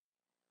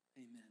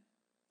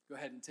go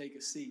ahead and take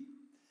a seat.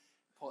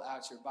 Pull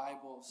out your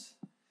Bibles.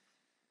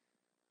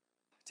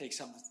 Take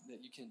something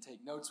that you can take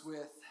notes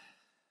with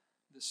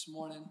this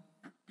morning.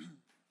 Amen.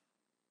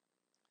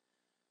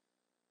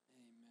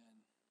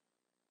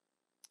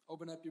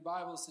 Open up your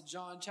Bibles to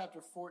John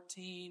chapter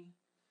 14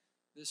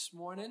 this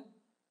morning.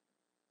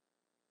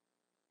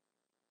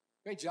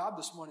 Great job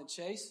this morning,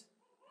 Chase.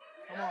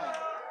 Come on.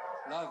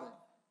 Love it.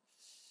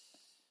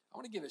 I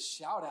want to give a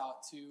shout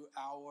out to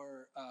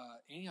our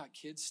Antioch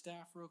Kids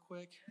staff real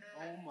quick.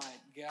 Oh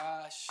my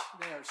gosh.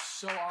 They are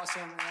so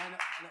awesome.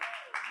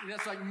 And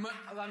that's like,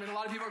 a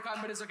lot of people are crying,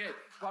 but it's okay.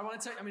 But I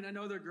want to tell you, I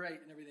know they're great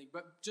and everything,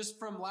 but just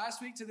from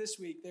last week to this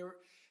week,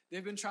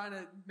 they've been trying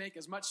to make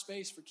as much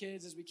space for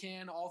kids as we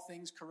can, all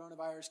things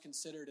coronavirus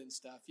considered and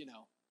stuff, if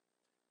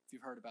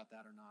you've heard about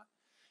that or not.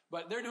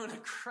 But they're doing a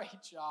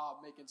great job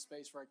making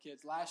space for our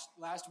kids.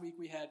 Last week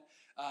we had,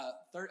 I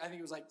think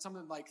it was like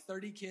something like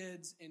 30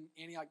 kids in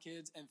Antioch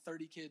Kids and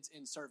 30 kids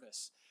in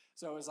service.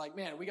 So it was like,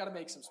 man, we got to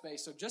make some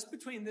space. So just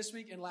between this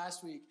week and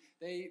last week,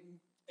 they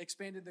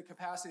expanded the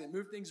capacity. They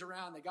moved things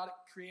around. They got it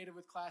creative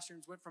with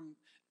classrooms. Went from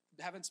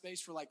having space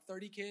for like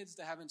 30 kids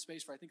to having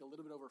space for I think a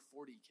little bit over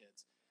 40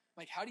 kids.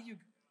 Like, how do you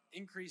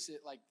increase it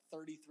like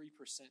 33%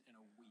 in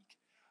a week?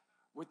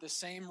 With the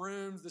same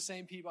rooms, the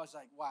same people. I was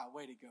like, wow,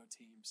 way to go,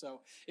 team.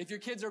 So if your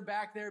kids are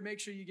back there, make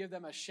sure you give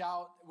them a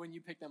shout when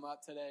you pick them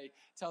up today.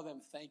 Tell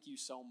them thank you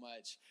so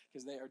much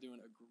because they are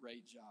doing a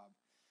great job.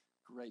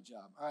 Great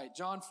job. All right,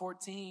 John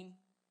 14.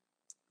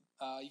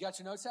 You got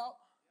your notes out?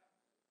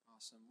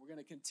 Awesome. We're going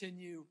to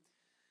continue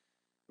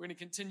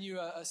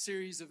a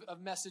series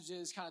of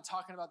messages kind of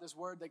talking about this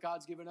word that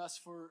God's given us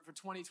for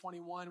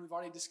 2021. We've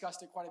already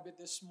discussed it quite a bit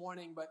this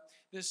morning, but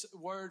this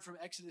word from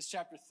Exodus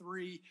chapter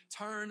 3,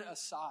 turn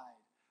aside.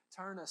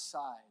 Turn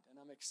aside. And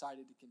I'm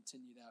excited to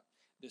continue that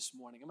this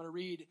morning. I'm going to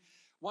read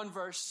one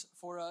verse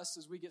for us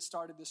as we get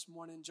started this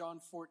morning,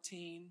 John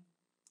 14.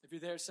 If you're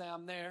there, say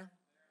I'm there.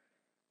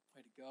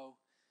 Way to go.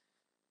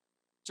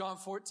 John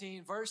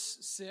 14, verse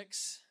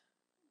 6.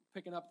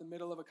 Picking up the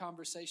middle of a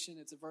conversation.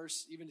 It's a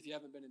verse, even if you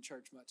haven't been in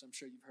church much, I'm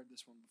sure you've heard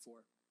this one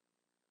before.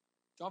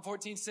 John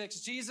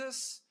 14:6,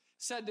 Jesus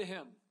said to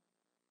him,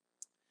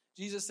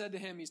 he's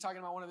talking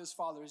about one of his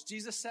followers.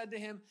 Jesus said to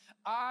him,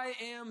 I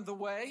am the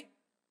way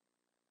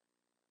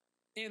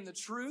and the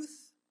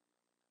truth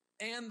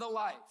and the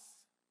life.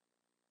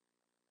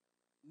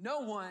 No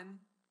one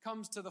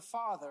comes to the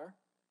Father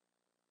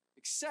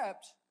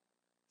except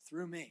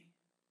through me.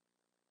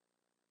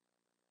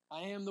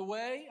 I am the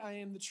way, I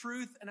am the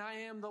truth, and I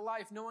am the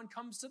life. No one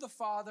comes to the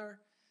Father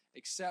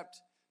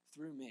except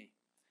through me.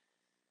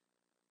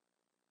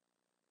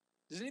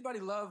 Does anybody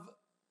love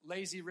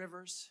lazy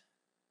rivers?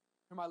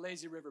 Who are my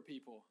lazy river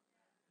people?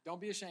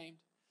 Don't be ashamed.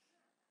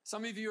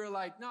 Some of you are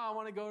like, no, I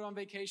want to go on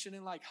vacation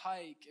and like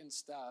hike and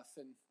stuff.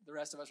 And the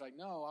rest of us are like,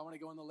 no, I want to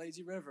go in the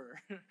lazy river.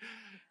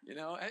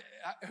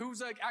 Who's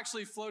like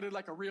actually floated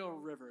like a real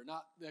river,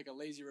 not like a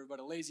lazy river, but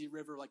a lazy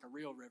river like a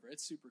real river.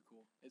 It's super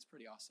cool. It's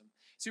pretty awesome.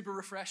 Super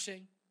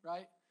refreshing,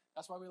 right?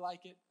 That's why we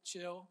like it.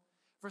 Chill.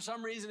 For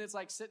some reason, it's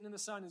like sitting in the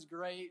sun is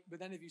great. But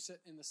then if you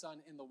sit in the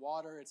sun in the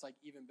water, it's like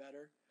even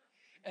better.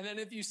 And then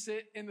if you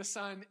sit in the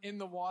sun in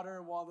the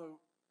water while the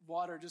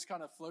water just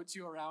kind of floats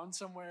you around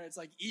somewhere, it's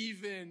like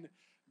even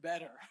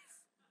better.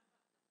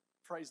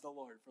 Praise the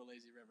Lord for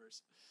lazy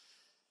rivers.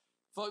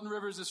 Floating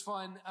rivers is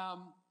fun.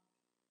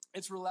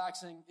 It's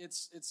relaxing.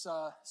 It's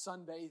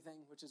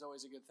sunbathing, which is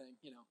always a good thing,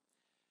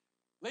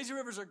 Lazy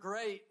rivers are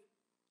great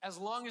as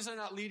long as they're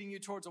not leading you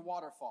towards a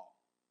waterfall.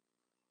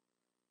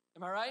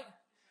 Am I right?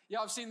 Yeah,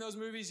 I've seen those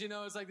movies,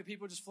 it's like the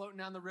people just floating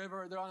down the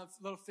river, or they're on a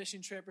little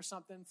fishing trip or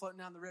something, floating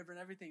down the river,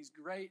 and everything's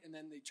great, and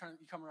then you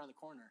come around the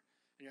corner,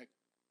 and you're like,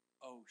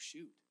 oh,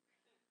 shoot.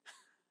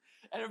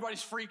 And everybody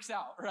freaks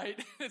out, right?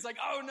 It's like,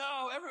 oh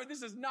no,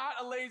 this is not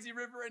a lazy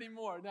river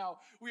anymore. Now,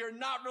 we are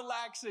not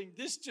relaxing.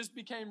 This just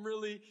became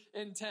really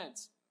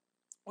intense.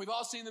 We've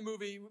all seen the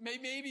movie.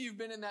 Maybe you've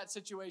been in that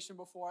situation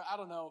before. I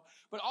don't know.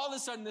 But all of a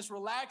sudden, this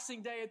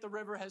relaxing day at the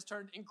river has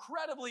turned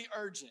incredibly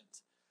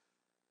urgent.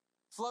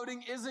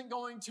 Floating isn't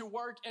going to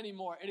work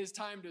anymore. It is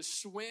time to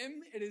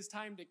swim. It is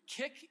time to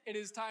kick. It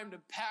is time to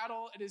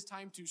paddle. It is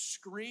time to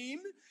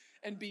scream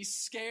and be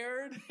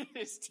scared. It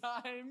is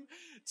time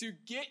to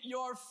get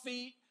your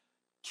feet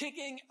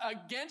kicking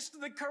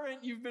against the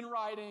current you've been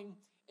riding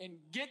and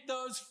get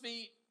those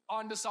feet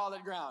onto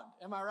solid ground.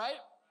 Am I right?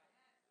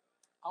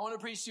 I want to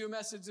preach to you a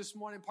message this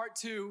morning, part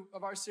 2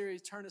 of our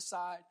series, Turn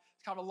Aside.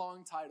 It's kind of a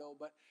long title,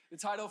 but the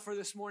title for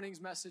this morning's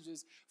message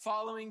is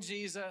Following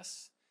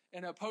Jesus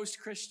in a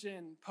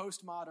post-Christian,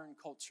 postmodern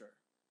culture.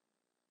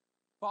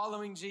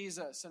 Following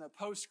Jesus in a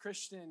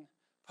post-Christian,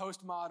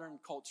 postmodern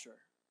culture.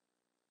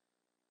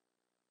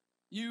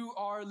 You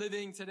are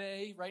living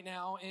today, right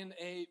now, in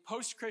a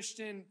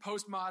post-Christian,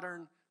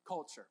 postmodern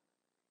culture.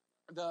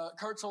 The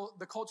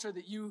culture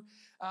that you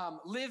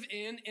live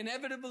in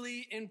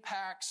inevitably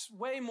impacts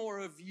way more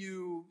of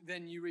you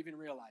than you even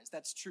realize.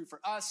 That's true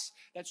for us.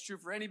 That's true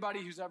for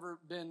anybody who's ever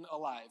been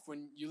alive.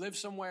 When you live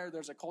somewhere,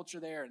 there's a culture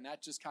there, and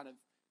that just kind of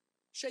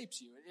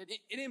shapes you.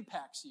 It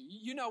impacts you.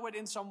 You know it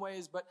in some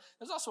ways, but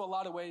there's also a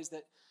lot of ways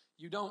that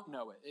you don't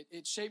know it.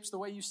 It shapes the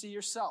way you see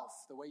yourself,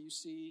 the way you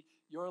see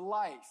your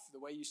life, the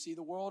way you see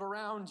the world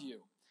around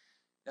you.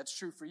 That's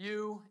true for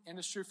you, and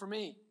it's true for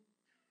me.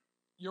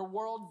 Your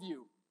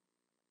worldview,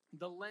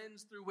 the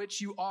lens through which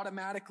you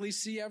automatically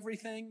see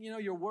everything,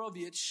 your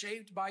worldview, it's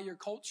shaped by your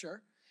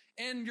culture,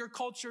 and your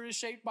culture is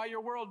shaped by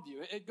your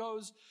worldview. It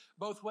goes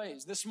both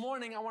ways. This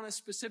morning, I want to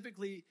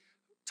specifically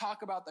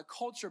talk about the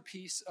culture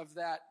piece of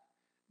that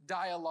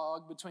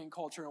dialogue between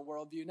culture and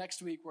worldview.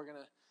 Next week, we're going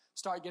to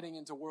start getting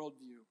into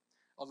worldview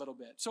a little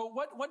bit. So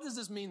what does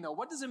this mean, though?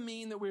 What does it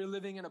mean that we're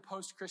living in a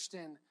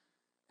post-Christian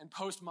and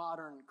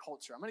postmodern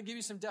culture? I'm going to give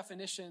you some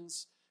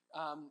definitions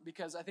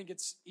because I think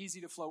it's easy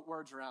to float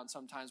words around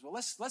sometimes. But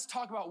let's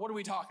talk about, what are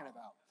we talking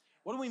about?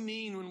 What do we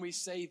mean when we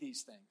say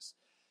these things?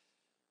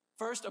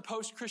 First, a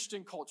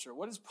post-Christian culture.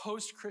 What does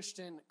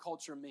post-Christian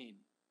culture mean?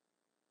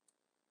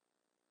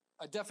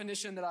 A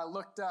definition that I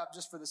looked up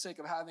just for the sake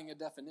of having a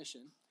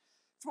definition.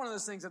 It's one of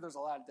those things that there's a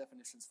lot of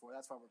definitions for.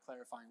 That's why we're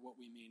clarifying what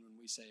we mean when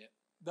we say it.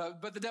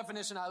 But the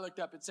definition I looked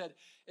up, it said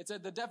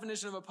the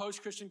definition of a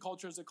post-Christian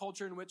culture is a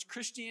culture in which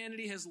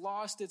Christianity has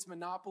lost its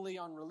monopoly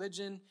on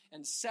religion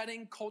and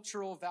setting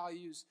cultural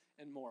values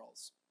and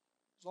morals.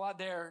 There's a lot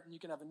there, and you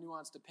can have a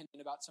nuanced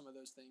opinion about some of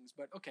those things.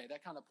 But okay,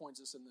 that kind of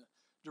points us in the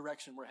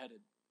direction we're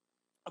headed.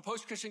 A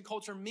post-Christian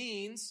culture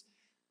means,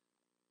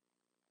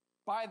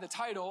 by the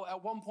title,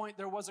 at one point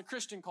there was a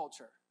Christian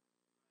culture.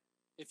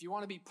 If you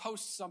want to be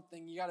post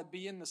something, you got to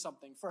be in the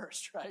something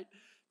first, right?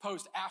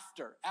 Post,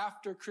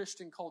 after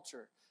Christian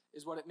culture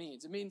is what it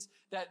means. It means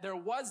that there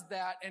was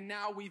that, and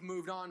now we've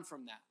moved on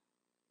from that.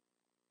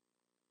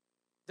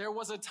 There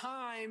was a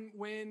time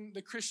when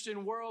the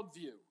Christian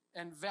worldview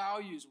and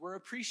values were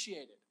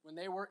appreciated, when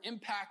they were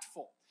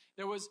impactful.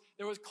 There was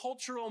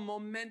cultural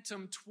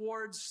momentum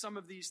towards some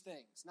of these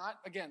things. Not,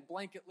 again,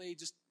 blanketly,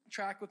 just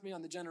track with me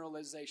on the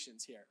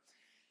generalizations here.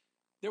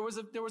 There was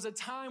a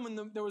time when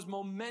there was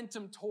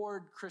momentum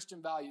toward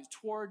Christian values,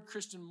 toward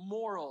Christian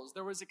morals.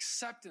 There was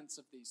acceptance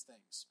of these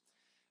things.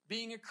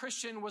 Being a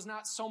Christian was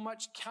not so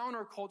much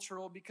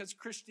countercultural because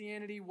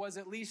Christianity was,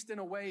 at least in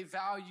a way,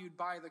 valued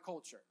by the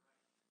culture.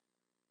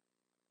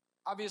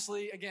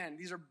 Obviously, again,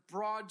 these are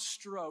broad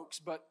strokes,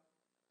 but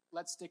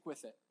let's stick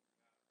with it.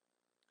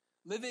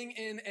 Living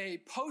in a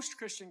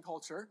post-Christian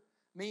culture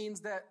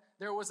means that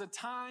there was a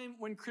time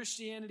when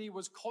Christianity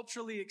was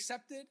culturally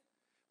accepted,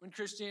 when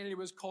Christianity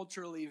was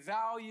culturally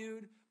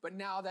valued, but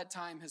now that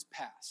time has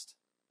passed.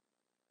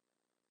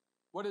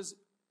 What does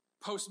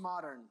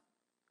postmodern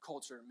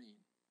culture mean?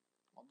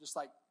 Well, just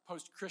like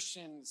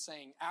post-Christian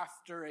saying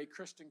after a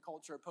Christian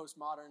culture,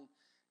 postmodern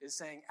is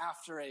saying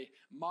after a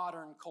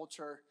modern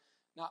culture,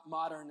 not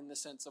modern in the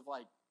sense of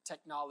like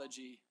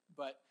technology,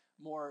 but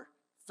more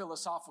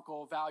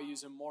philosophical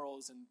values and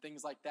morals and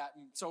things like that.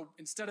 And so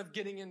instead of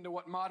getting into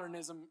what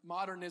modernism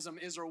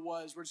is or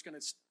was, we're just going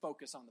to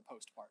focus on the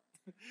post part.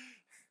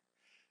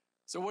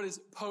 So what is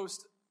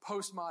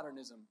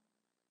postmodernism?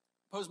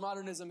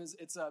 Postmodernism is,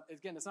 it's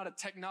not a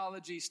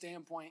technology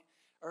standpoint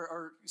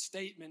or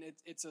statement.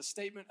 It's a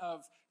statement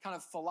of kind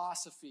of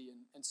philosophy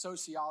and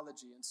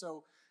sociology. And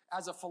so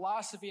as a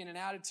philosophy and an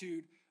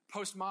attitude,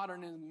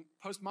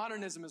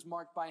 postmodernism is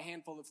marked by a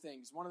handful of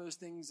things. One of those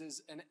things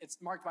is, and it's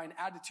marked by an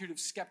attitude of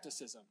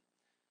skepticism.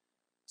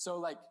 So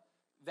like,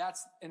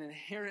 that's an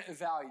inherent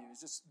value, is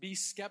just be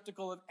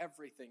skeptical of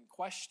everything,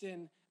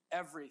 question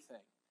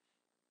everything.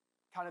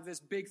 Kind of this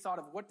big thought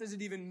of what does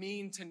it even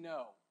mean to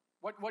know?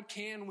 What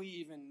can we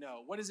even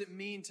know? What does it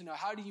mean to know?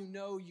 How do you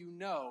know you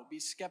know? Be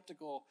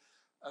skeptical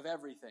of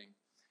everything.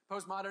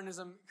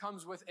 Postmodernism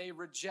comes with a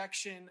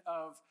rejection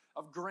of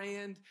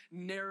grand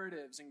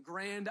narratives and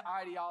grand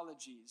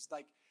ideologies.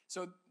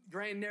 So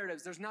grand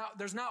narratives, there's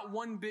not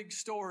one big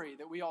story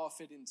that we all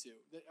fit into.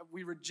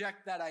 We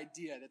reject that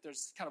idea that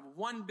there's kind of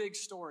one big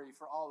story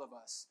for all of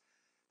us.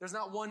 There's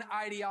not one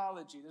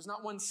ideology. There's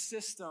not one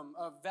system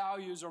of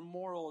values or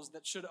morals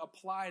that should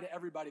apply to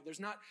everybody. There's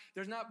not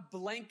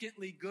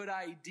blanketly good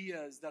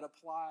ideas that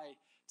apply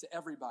to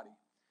everybody.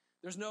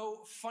 There's no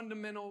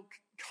fundamental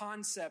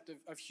concept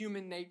of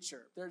human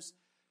nature.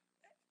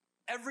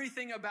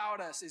 Everything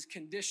about us is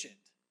conditioned.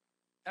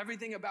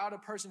 Everything about a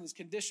person is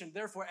conditioned.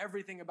 Therefore,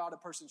 everything about a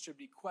person should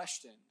be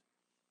questioned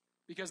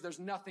because there's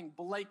nothing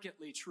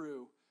blanketly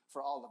true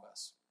for all of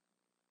us.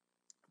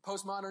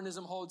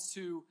 Postmodernism holds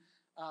to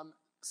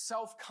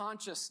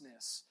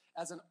self-consciousness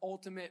as an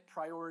ultimate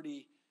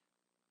priority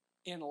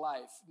in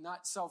life.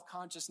 Not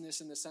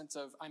self-consciousness in the sense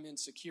of I'm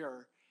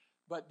insecure,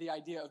 but the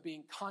idea of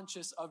being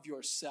conscious of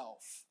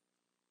yourself.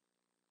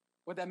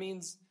 What that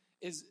means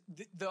is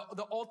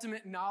the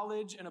ultimate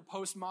knowledge in a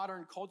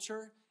postmodern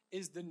culture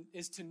is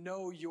to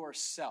know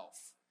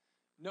yourself.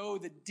 Know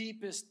the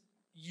deepest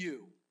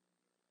you.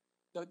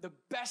 The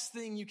best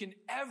thing you can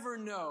ever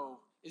know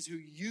is who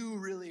you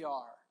really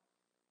are.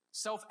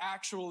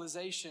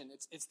 Self-actualization,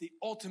 it's the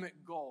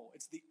ultimate goal.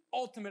 It's the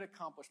ultimate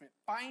accomplishment.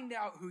 Find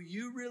out who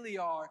you really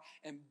are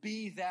and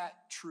be that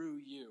true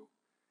you.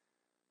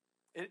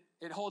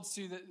 It holds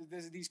to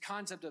these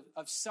concepts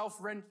of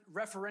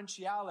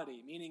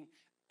self-referentiality, meaning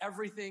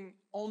everything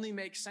only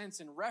makes sense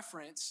in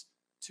reference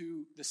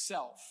to the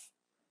self,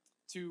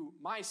 to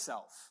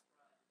myself.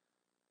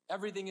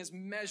 Everything is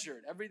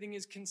measured, everything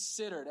is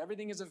considered,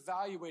 everything is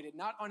evaluated,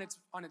 not on its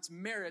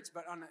merits,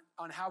 but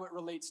on how it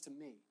relates to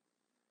me.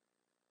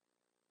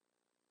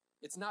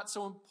 It's not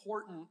so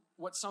important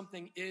what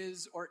something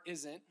is or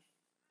isn't.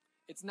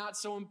 It's not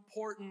so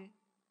important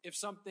if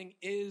something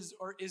is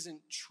or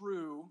isn't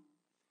true.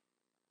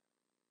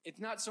 It's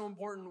not so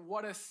important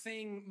what a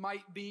thing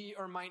might be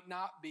or might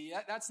not be.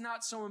 That's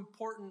not so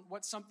important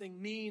what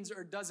something means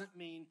or doesn't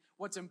mean.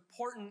 What's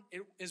important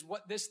is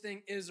what this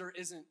thing is or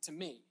isn't to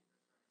me.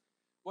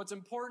 What's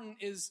important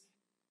is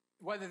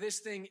whether this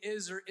thing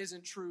is or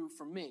isn't true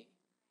for me.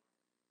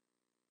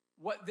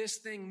 What this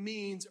thing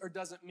means or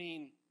doesn't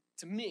mean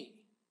to me.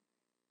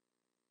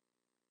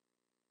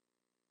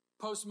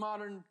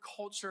 Postmodern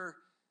culture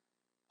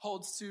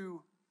holds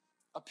to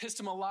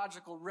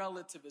epistemological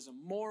relativism,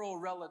 moral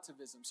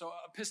relativism. So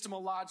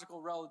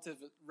epistemological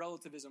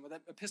relativism,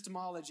 that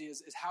epistemology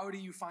is how do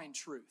you find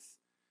truth?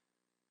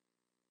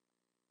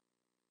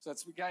 So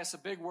that's, guys, a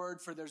big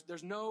word for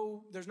there's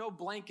no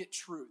blanket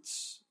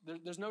truths.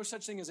 There's no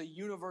such thing as a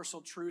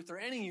universal truth or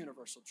any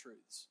universal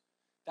truths.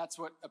 That's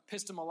what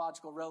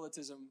epistemological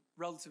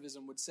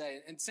relativism would say.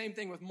 And same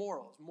thing with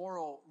morals,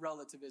 moral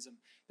relativism.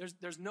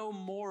 There's no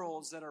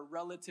morals that are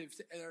relative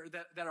to, or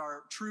that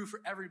are true for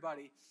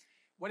everybody.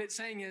 What it's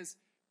saying is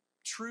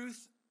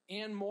truth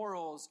and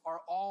morals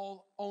are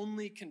all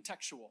only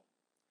contextual.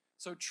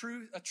 So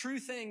a true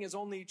thing is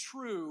only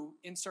true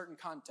in certain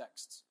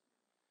contexts.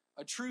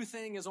 A true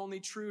thing is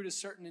only true to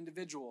certain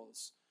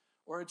individuals.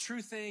 Or a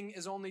true thing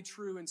is only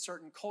true in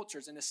certain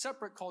cultures. In a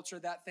separate culture,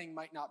 that thing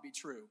might not be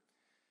true.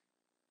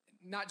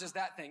 Not just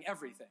that thing,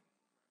 everything.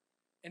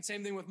 And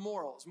same thing with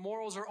morals.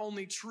 Morals are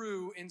only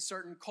true in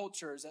certain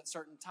cultures at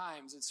certain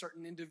times, in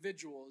certain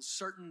individuals,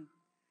 certain...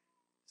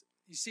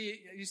 You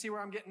see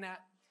where I'm getting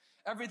at?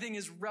 Everything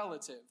is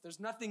relative. There's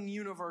nothing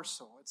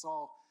universal. It's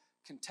all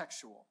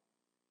contextual.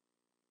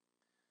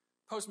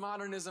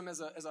 Postmodernism as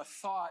a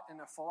thought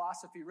and a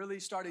philosophy really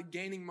started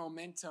gaining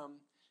momentum,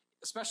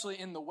 especially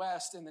in the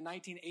West in the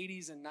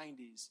 1980s and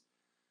 90s.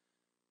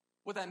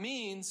 What that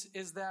means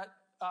is that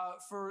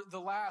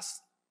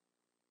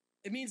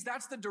it means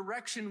that's the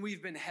direction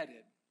we've been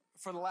headed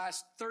for the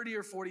last 30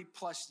 or 40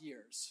 plus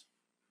years.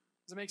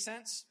 Does that make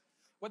sense?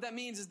 What that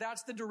means is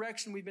that's the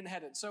direction we've been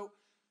headed. So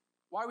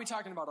why are we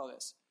talking about all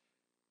this?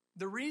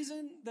 The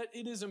reason that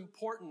it is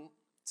important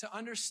to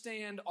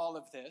understand all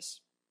of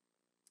this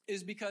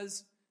is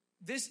because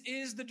this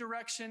is the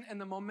direction and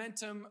the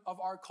momentum of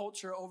our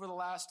culture over the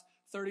last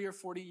 30 or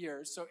 40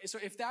 years. So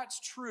if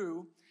that's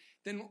true,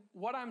 then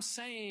what I'm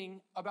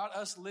saying about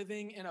us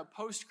living in a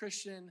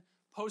post-Christian,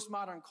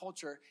 postmodern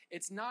culture,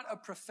 it's not a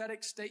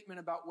prophetic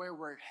statement about where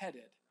we're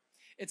headed.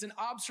 It's an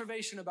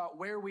observation about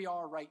where we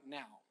are right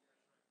now.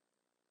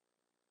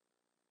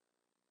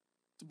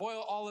 To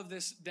boil all of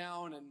this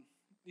down, and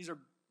these are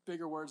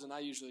bigger words than I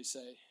usually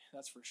say,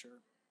 that's for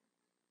sure.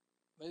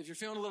 But if you're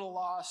feeling a little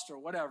lost or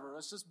whatever,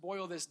 let's just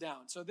boil this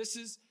down. So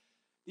these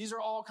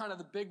are all kind of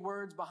the big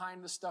words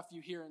behind the stuff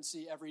you hear and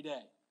see every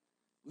day.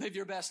 Live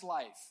your best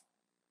life.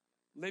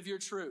 Live your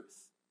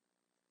truth.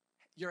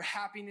 Your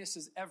happiness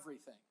is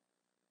everything.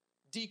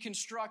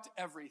 Deconstruct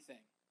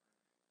everything.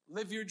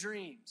 Live your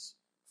dreams.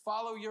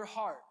 Follow your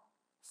heart.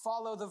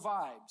 Follow the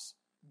vibes.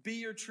 Be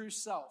your true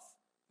self.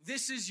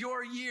 This is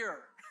your year.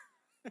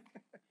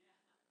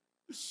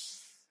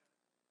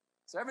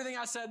 So everything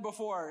I said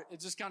before, it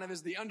just kind of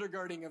is the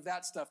undergirding of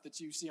that stuff that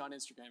you see on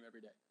Instagram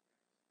every day.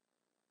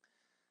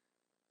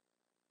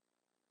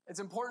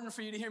 It's important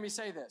for you to hear me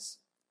say this.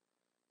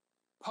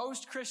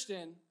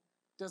 Post-Christian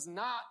does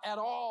not at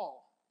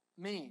all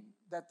mean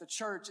that the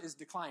church is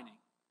declining.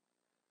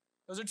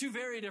 Those are two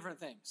very different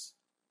things.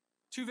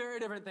 Two very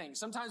different things.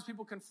 Sometimes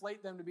people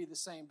conflate them to be the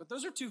same, but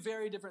those are two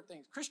very different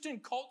things. Christian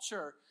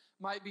culture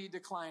might be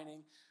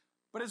declining,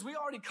 but as we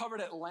already covered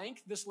at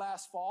length this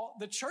last fall,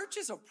 the church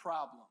is a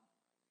problem.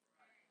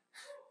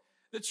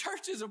 The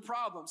church is a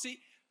problem. See,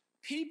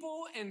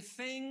 people and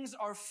things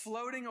are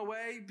floating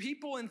away.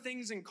 People and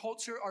things and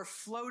culture are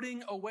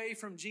floating away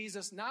from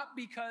Jesus, not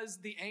because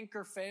the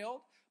anchor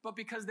failed, but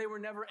because they were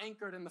never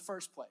anchored in the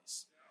first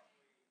place.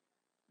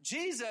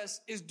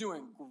 Jesus is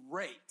doing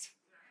great.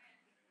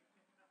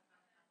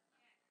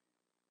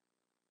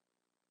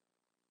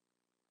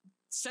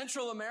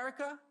 Central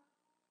America,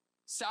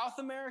 South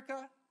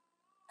America,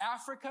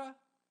 Africa,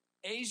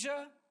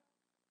 Asia,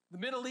 the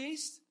Middle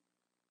East,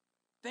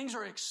 things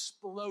are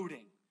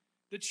exploding.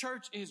 The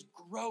church is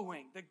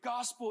growing. The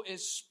gospel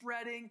is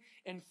spreading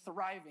and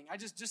thriving.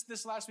 Just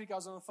this last week, I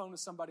was on the phone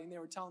with somebody, and they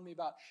were telling me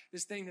about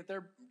this thing that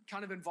they're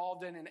kind of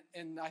involved in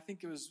I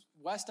think it was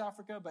West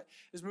Africa, but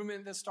this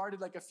movement that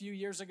started like a few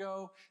years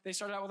ago. They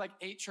started out with like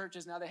 8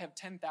 churches. Now they have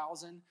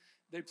 10,000.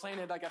 They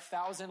planted like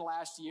 1,000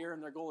 last year,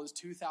 and their goal is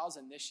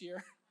 2,000 this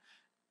year.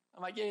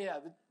 I'm like, yeah,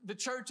 the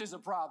church is a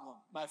problem,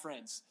 my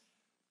friends.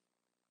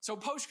 So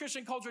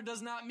post-Christian culture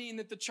does not mean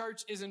that the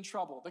church is in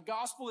trouble. The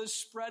gospel is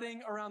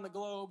spreading around the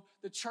globe.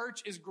 The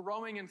church is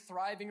growing and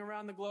thriving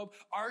around the globe.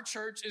 Our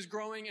church is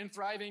growing and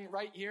thriving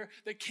right here.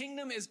 The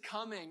kingdom is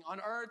coming on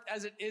earth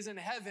as it is in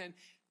heaven.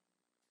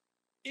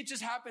 It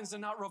just happens to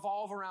not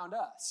revolve around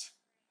us.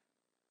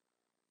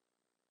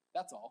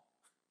 That's all.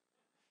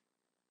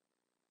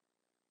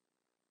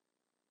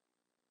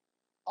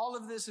 All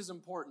of this is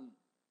important.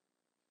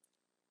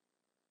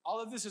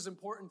 All of this is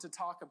important to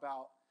talk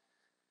about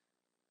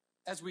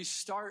as we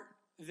start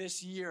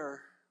this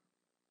year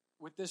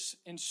with this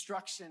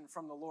instruction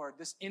from the Lord,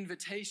 this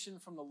invitation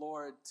from the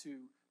Lord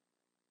to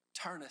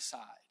turn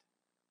aside.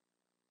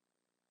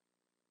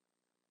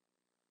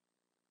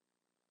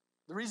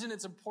 The reason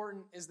it's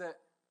important is that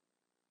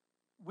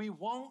we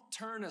won't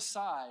turn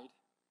aside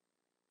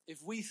if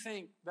we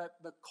think that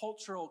the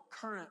cultural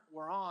current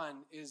we're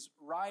on is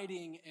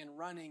riding and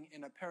running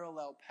in a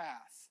parallel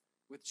path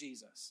with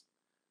Jesus.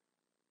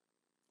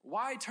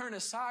 Why turn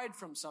aside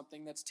from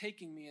something that's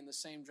taking me in the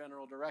same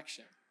general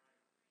direction?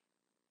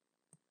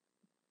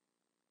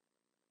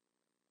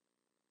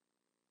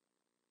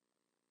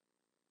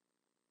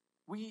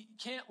 We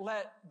can't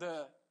let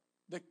the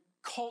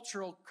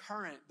cultural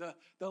current,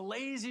 the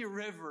lazy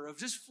river of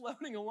just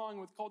floating along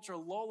with culture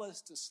lull us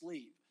to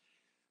sleep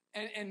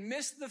and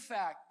miss the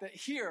fact that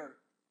here,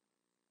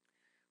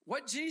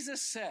 what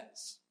Jesus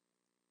says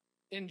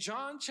in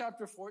John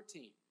chapter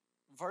 14,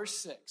 verse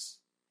 6,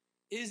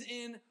 is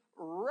in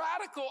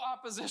radical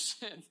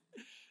opposition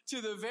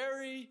to the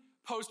very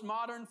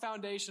postmodern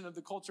foundation of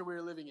the culture we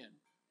are living in.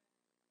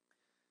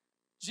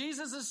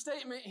 Jesus'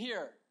 statement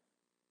here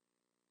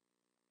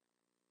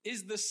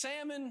is the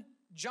salmon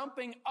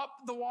jumping up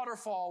the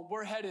waterfall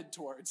we're headed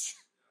towards.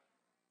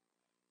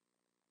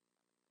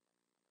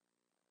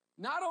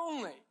 Not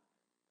only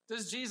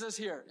does Jesus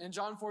here in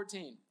John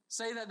 14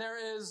 say that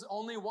there is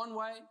only one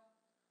way,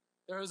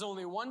 there is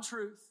only one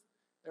truth,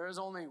 there is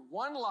only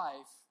one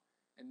life,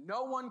 and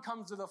no one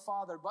comes to the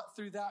Father but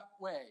through that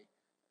way,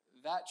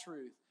 that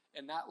truth,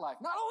 and that life.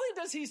 Not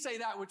only does he say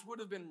that, which would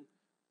have been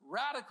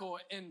radical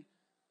and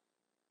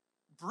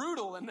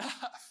brutal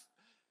enough,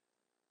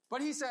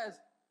 but he says,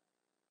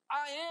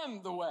 I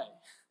am the way.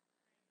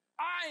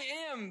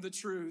 I am the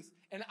truth,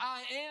 and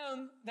I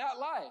am that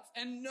life.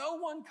 And no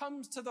one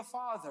comes to the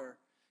Father,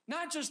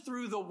 not just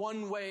through the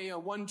one way, a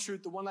one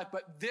truth, the one life,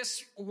 but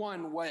this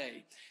one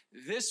way,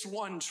 this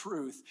one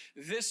truth,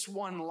 this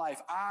one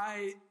life.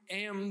 I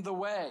am the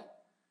way,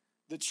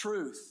 the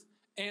truth,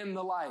 and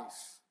the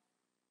life.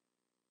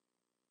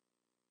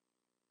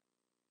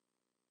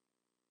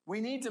 We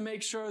need to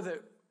make sure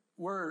that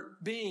we're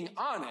being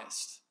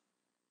honest.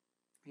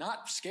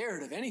 Not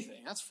scared of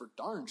anything, that's for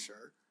darn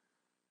sure.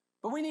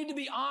 But we need to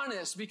be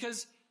honest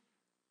because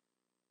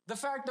the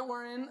fact that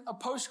we're in a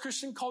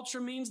post-Christian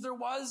culture means there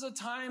was a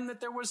time that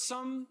there was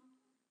some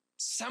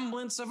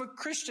semblance of a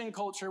Christian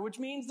culture, which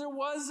means there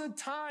was a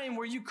time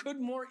where you could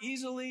more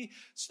easily,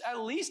 at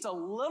least a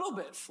little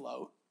bit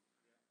float.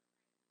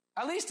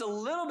 At least a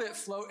little bit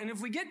float. And if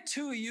we get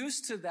too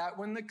used to that,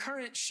 when the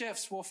current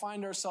shifts, we'll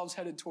find ourselves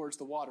headed towards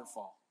the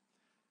waterfall.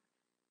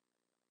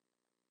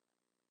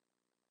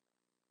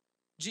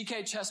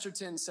 G.K.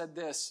 Chesterton said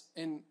this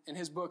in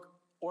his book,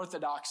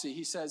 Orthodoxy.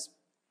 He says,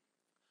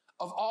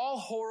 of all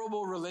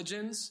horrible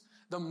religions,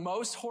 the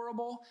most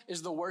horrible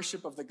is the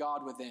worship of the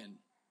God within.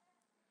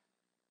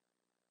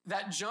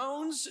 That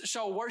Jones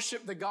shall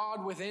worship the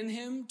God within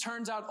him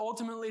turns out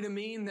ultimately to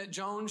mean that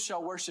Jones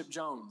shall worship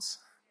Jones.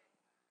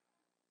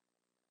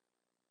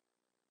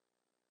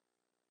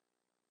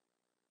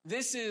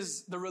 This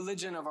is the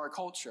religion of our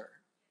culture.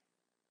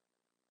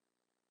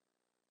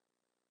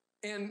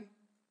 And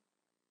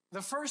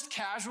the first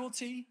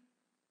casualty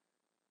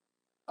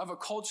of a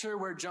culture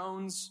where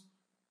Jones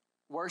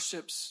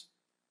worships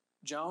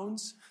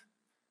Jones,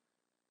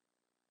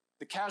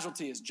 the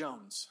casualty is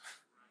Jones.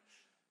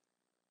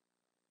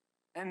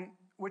 And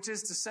which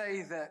is to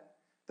say that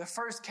the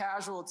first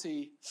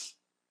casualty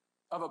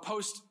of a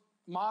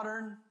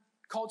postmodern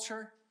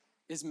culture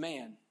is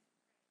man.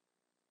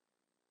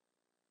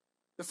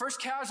 The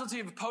first casualty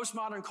of a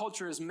postmodern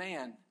culture is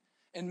man.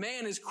 And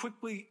man is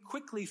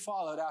quickly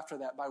followed after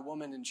that by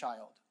woman and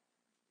child.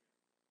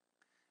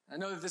 I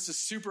know that this is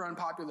super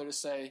unpopular to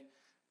say,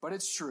 but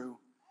it's true.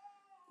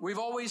 We've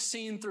always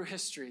seen through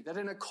history that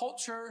in a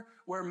culture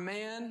where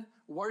man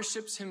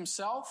worships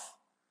himself,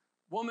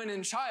 woman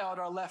and child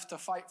are left to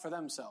fight for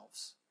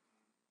themselves.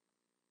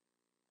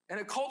 In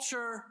a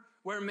culture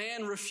where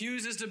man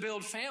refuses to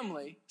build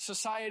family,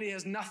 society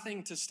has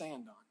nothing to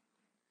stand on.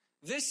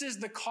 This is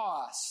the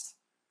cost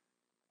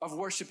of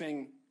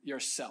worshiping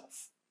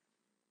yourself.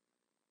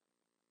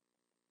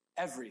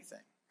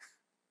 Everything.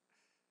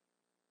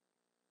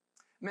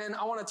 Men,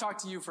 I want to talk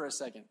to you for a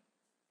second.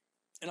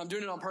 And I'm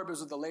doing it on purpose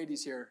with the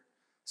ladies here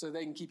so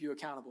they can keep you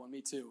accountable, and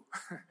me too.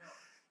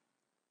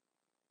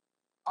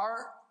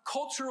 Our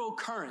cultural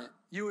current,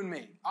 you and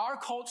me, our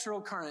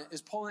cultural current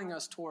is pulling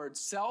us towards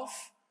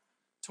self,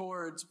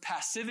 towards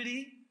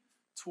passivity,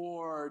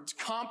 towards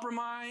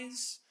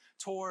compromise,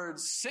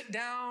 towards sit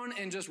down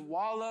and just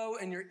wallow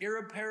in your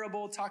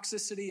irreparable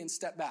toxicity and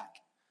step back.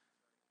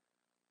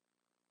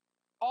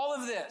 All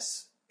of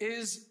this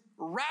is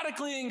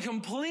radically and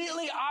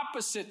completely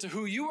opposite to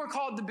who you are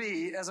called to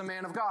be as a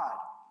man of God.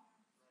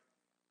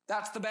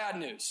 That's the bad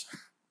news.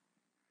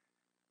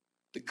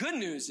 The good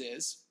news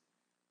is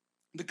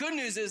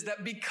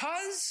that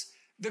because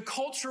the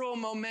cultural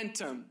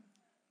momentum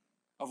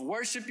of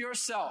worship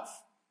yourself,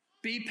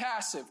 be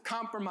passive,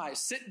 compromise,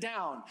 sit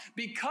down,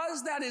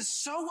 because that is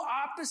so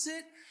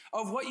opposite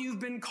of what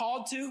you've been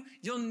called to,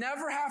 you'll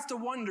never have to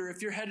wonder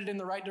if you're headed in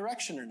the right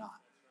direction or not.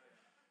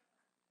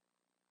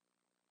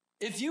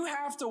 If you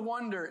have to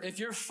wonder if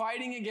you're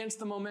fighting against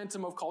the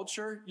momentum of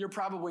culture, you're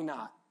probably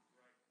not.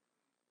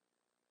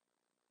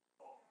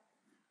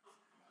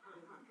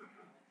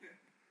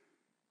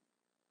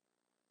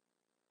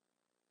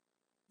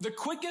 The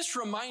quickest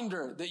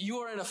reminder that you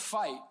are in a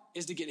fight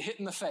is to get hit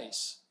in the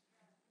face.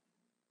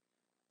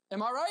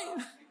 Am I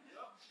right?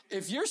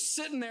 If you're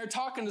sitting there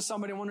talking to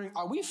somebody and wondering,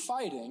 are we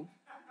fighting?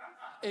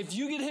 If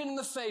you get hit in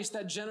the face,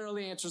 that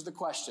generally answers the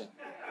question.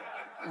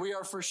 We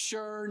are for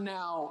sure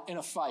now in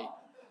a fight.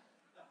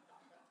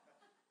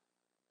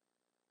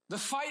 The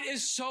fight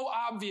is so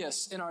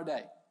obvious in our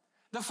day.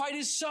 The fight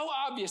is so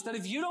obvious that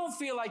if you don't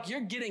feel like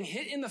you're getting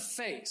hit in the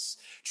face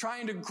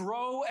trying to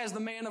grow as the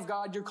man of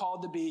God you're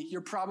called to be,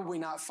 you're probably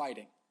not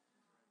fighting.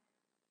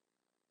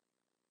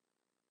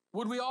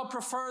 Would we all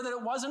prefer that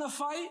it wasn't a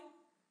fight?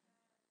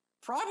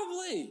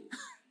 Probably.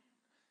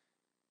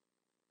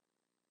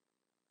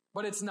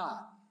 But it's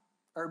not.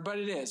 But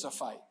it is a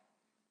fight.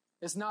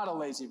 It's not a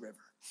lazy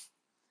river.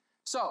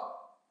 So,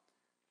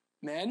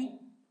 men,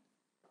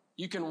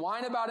 you can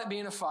whine about it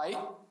being a fight,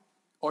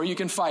 or you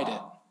can fight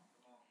it.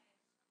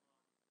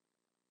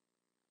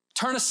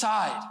 Turn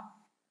aside.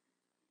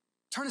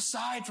 Turn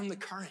aside from the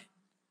current.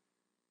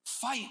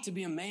 Fight to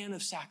be a man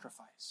of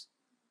sacrifice.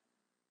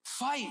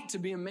 Fight to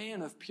be a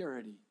man of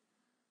purity.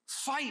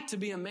 Fight to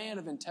be a man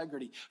of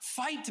integrity.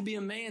 Fight to be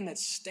a man that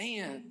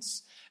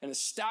stands and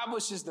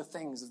establishes the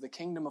things of the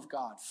kingdom of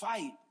God.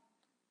 Fight.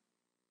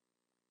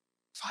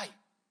 Fight.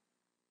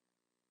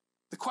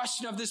 The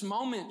question of this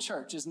moment,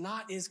 church, is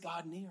not, is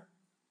God near?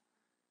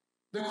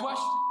 The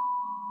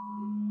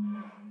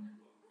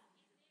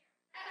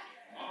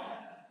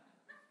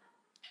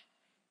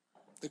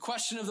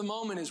question of the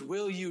moment is,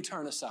 will you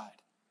turn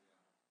aside?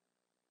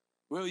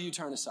 Will you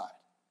turn aside?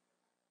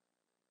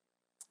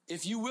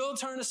 If you will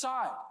turn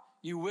aside,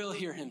 you will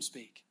hear him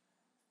speak.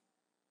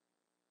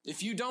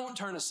 If you don't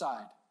turn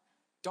aside,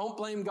 don't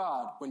blame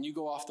God when you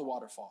go off the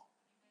waterfall.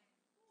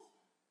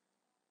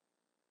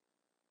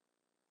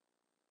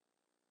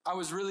 I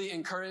was really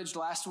encouraged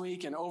last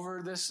week, and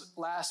over this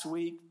last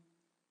week,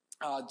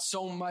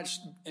 so much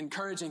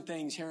encouraging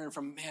things hearing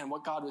from,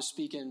 what God was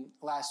speaking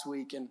last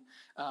week. And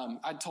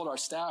I told our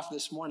staff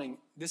this morning,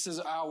 this is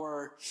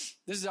our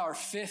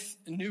fifth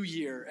new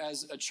year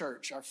as a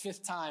church, our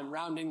fifth time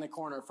rounding the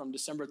corner from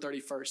December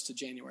 31st to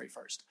January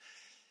 1st.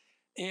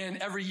 And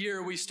every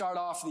year we start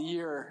off the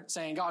year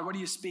saying, God, what are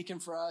you speaking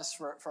for us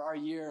for our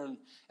year? And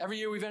every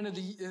year we've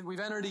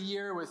entered a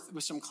year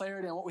with some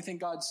clarity on what we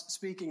think God's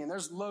speaking. And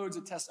there's loads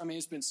of tests.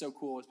 It's been so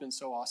cool. It's been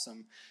so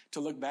awesome to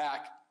look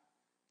back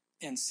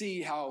and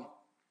see how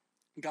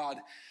God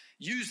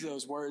used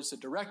those words to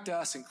direct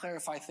us and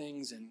clarify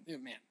things. And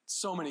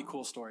so many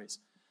cool stories.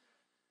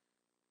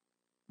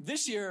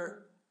 This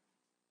year,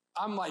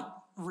 I'm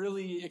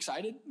really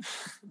excited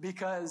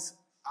because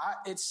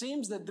it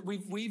seems that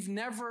we've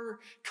never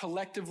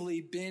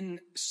collectively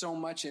been so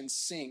much in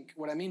sync.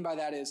 What I mean by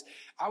that is,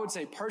 I would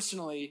say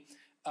personally,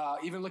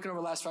 even looking over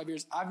the last 5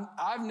 years,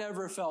 I've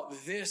never felt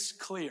this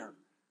clear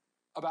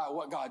about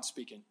what God's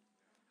speaking.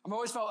 I've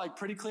always felt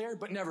pretty clear,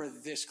 but never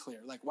this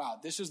clear. Wow,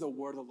 this is the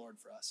word of the Lord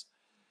for us.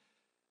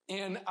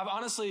 And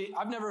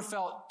I've never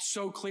felt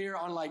so clear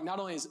on not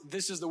only is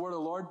this is the word of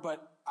the Lord,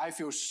 but I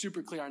feel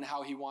super clear on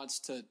how he wants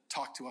to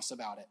talk to us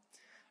about it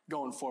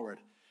going forward,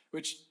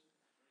 which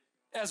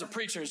as a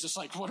preacher is just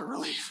what a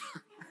relief.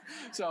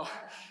 So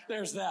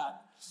there's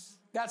that.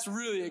 That's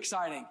really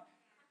exciting.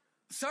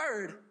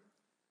 Third,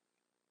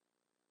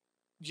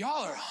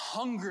 y'all are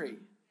hungry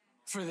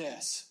for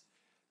this.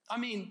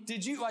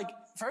 Did you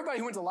for everybody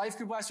who went to life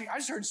group last week, I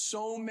just heard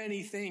so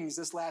many things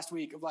this last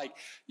week of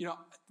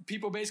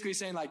people basically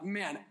saying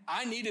man,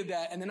 I needed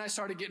that. And then I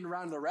started getting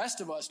around to the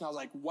rest of us and I was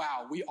like,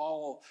 wow, we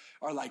all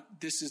are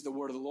this is the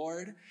word of the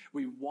Lord.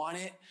 We want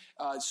it.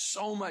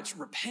 So much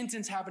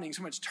repentance happening,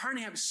 so much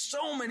turning happening,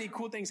 so many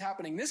cool things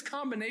happening. This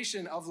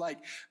combination of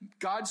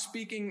God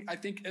speaking, I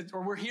think,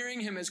 or we're hearing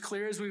him as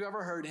clear as we've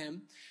ever heard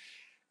him.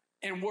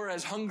 And we're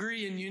as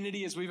hungry in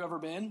unity as we've ever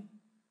been.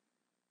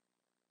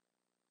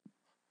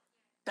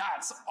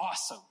 That's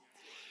awesome.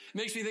 It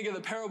makes me think of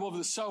the parable of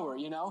the sower,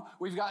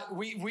 We've got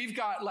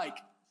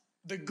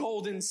the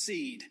golden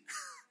seed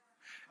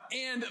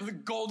and the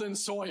golden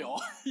soil,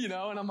 and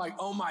I'm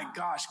oh my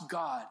gosh,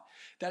 God,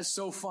 that's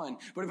so fun.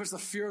 But it puts the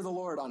fear of the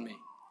Lord on me.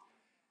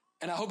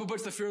 And I hope it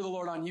puts the fear of the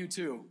Lord on you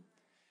too.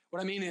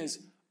 What I mean is,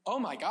 oh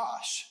my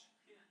gosh,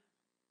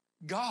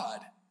 God,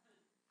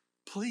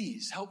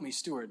 please help me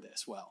steward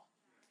this well.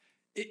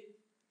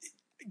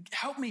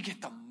 Help me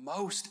get the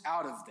most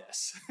out of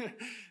this.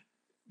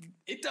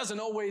 It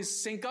doesn't always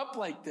sync up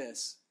like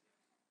this.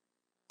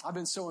 I've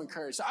been so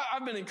encouraged.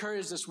 I've been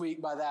encouraged this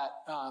week by that.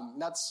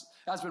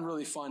 That's been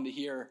really fun to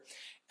hear.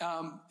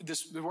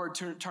 The word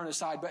turn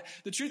aside. But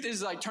the truth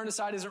is, like, turn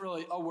aside isn't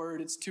really a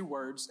word. It's two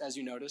words, as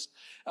you noticed.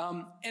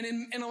 And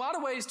in a lot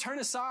of ways, turn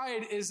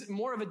aside is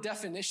more of a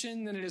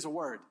definition than it is a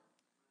word.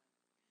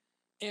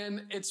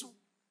 And it's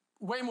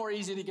way more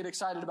easy to get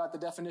excited about the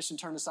definition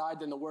turn aside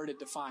than the word it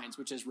defines,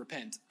 which is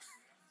repent.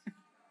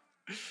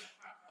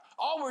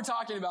 All we're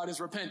talking about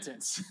is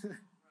repentance.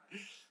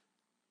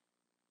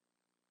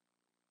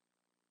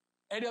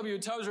 A.W.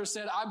 Tozer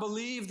said, I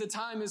believe the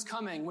time is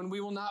coming when we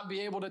will not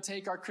be able to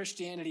take our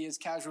Christianity as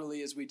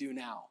casually as we do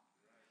now.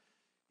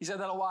 He said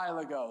that a while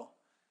ago,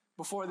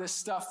 before this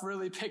stuff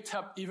really picked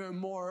up even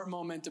more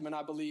momentum, and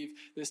I believe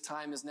this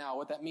time is now.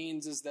 What that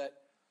means is that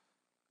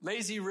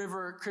Lazy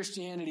River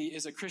Christianity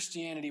is a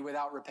Christianity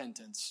without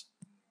repentance.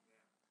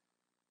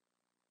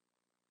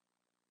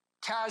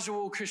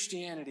 Casual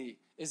Christianity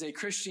is a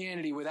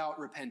Christianity without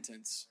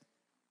repentance.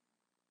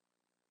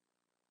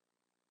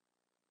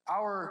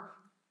 Our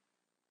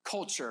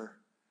culture,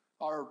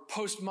 our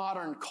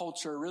postmodern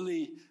culture,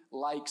 really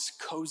likes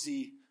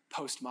cozy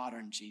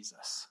postmodern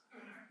Jesus.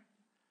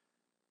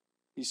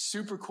 He's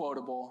super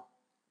quotable.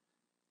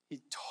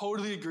 He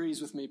totally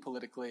agrees with me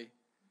politically.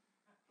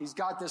 He's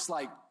got this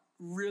like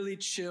really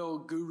chill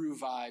guru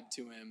vibe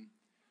to him.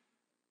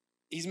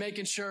 He's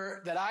making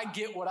sure that I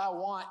get what I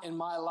want in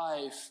my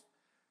life.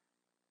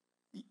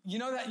 You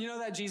know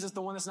that Jesus,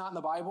 the one that's not in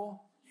the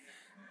Bible?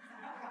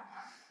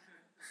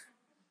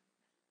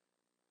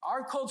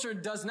 Our culture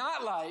does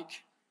not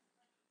like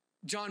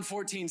John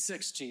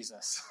 14:6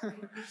 Jesus.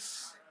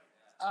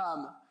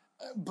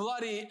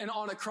 Bloody and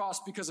on a cross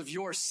because of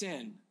your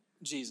sin,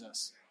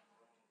 Jesus.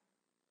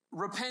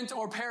 Repent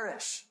or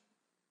perish.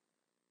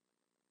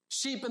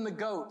 Sheep and the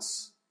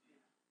goats.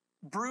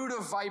 Brood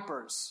of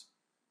vipers.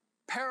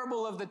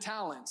 Parable of the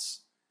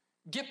talents.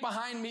 Get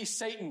behind me,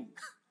 Satan.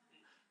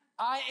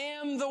 I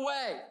am the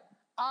way.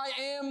 I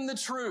am the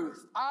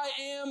truth. I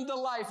am the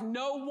life.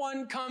 No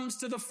one comes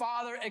to the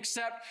Father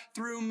except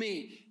through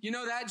me. You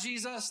know that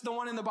Jesus, the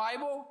one in the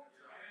Bible?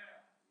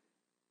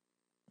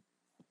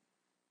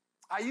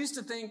 I used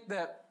to think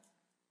that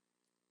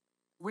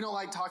we don't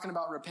like talking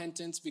about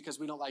repentance because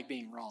we don't like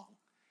being wrong.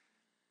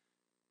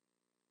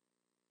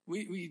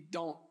 We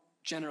don't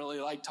generally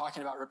like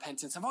talking about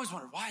repentance. I've always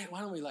wondered, why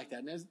don't we like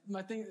that? And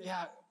my thing,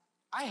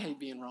 I hate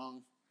being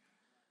wrong.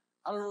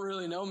 I don't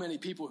really know many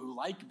people who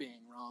like being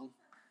wrong.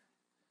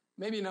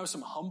 Maybe you know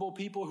some humble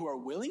people who are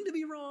willing to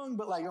be wrong,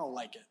 but like don't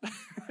like it.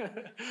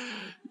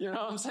 You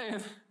know what I'm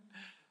saying?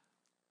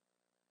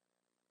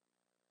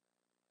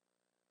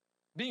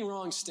 Being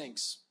wrong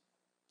stinks.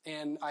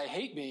 And I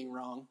hate being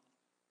wrong.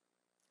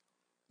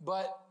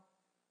 But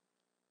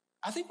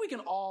I think we can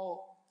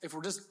all, if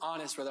we're just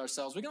honest with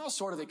ourselves, we can all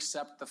sort of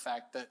accept the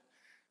fact that,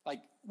 like,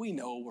 we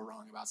know we're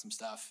wrong about some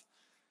stuff.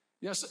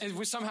 You know, and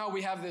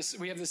we have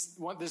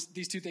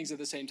these two things at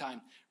the same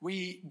time.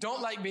 We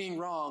don't like being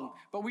wrong,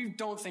 but we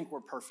don't think we're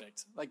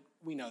perfect. Like,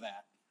 we know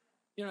that.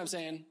 You know what I'm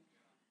saying?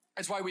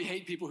 That's why we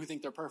hate people who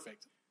think they're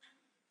perfect.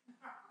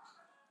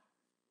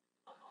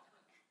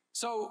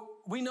 So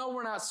we know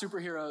we're not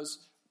superheroes,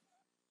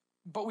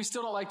 but we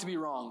still don't like to be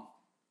wrong.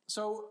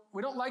 So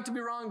we don't like to be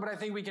wrong, but I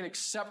think we can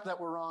accept that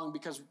we're wrong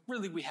because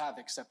really we have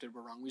accepted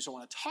we're wrong. We just don't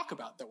want to talk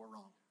about that we're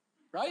wrong,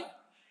 right?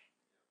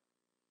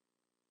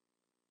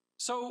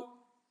 So,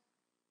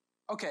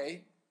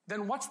 okay,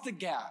 then what's the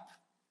gap?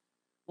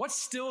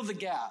 What's still the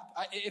gap?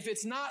 If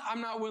it's not, I'm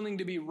not willing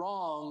to be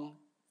wrong,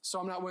 so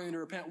I'm not willing to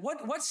repent.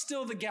 What's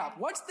still the gap?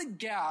 What's the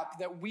gap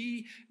that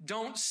we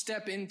don't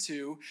step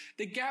into?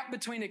 The gap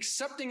between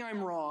accepting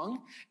I'm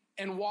wrong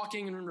and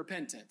walking in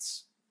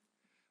repentance.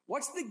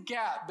 What's the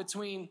gap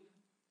between,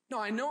 no,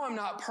 I know I'm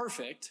not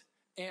perfect,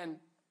 and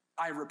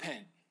I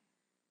repent?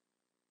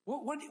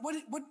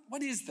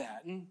 What is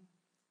that? And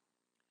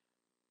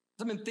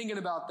I've been thinking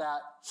about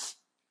that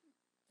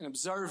and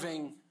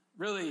observing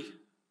really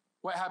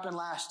what happened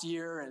last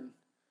year and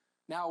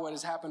now what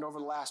has happened over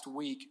the last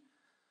week.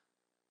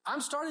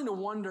 I'm starting to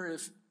wonder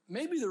if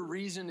maybe the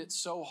reason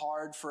it's so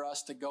hard for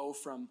us to go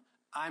from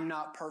I'm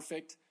not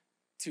perfect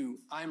to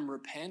I'm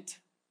repent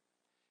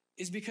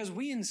is because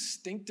we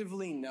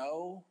instinctively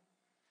know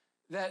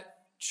that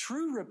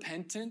true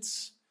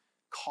repentance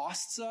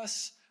costs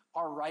us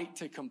our right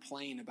to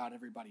complain about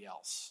everybody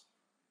else.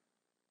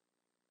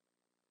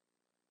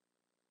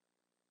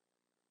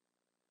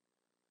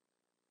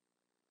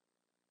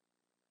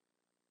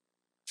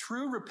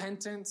 True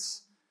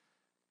repentance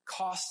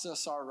costs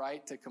us our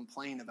right to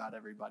complain about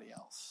everybody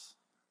else.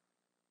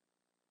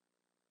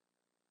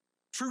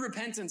 True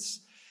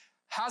repentance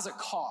has a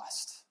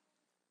cost.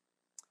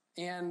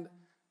 And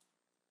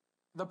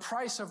the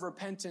price of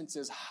repentance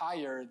is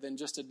higher than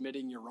just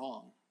admitting you're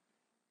wrong.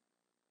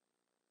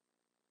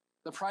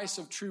 The price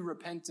of true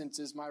repentance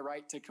is my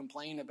right to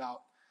complain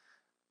about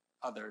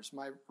others,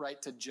 my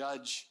right to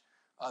judge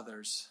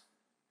others.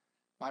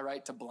 my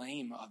right to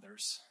blame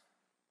others.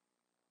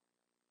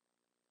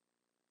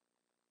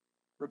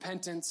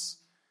 Repentance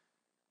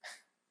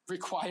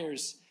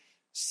requires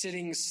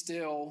sitting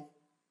still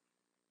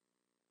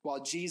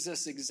while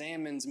Jesus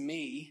examines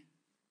me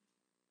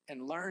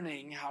and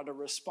learning how to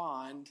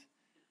respond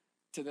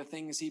to the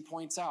things he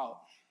points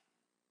out.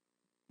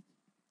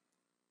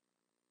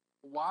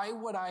 Why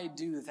would I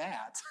do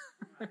that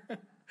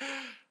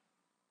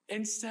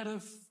instead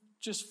of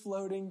just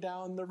floating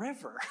down the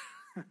river?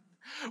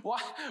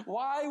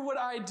 Why would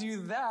I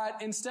do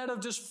that instead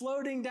of just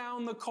floating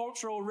down the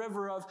cultural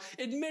river of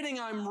admitting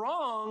I'm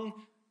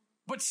wrong,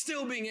 but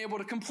still being able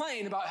to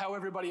complain about how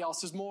everybody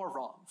else is more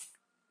wrong?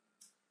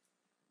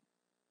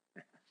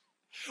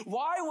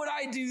 Why would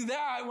I do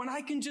that when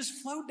I can just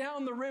float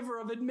down the river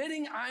of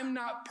admitting I'm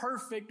not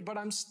perfect, but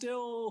I'm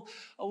still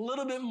a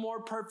little bit more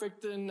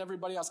perfect than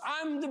everybody else?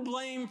 I'm to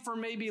blame for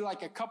maybe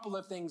like a couple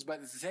of things, but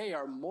they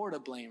are more to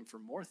blame for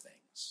more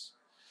things.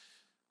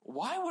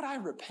 Why would I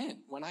repent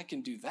when I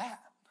can do that?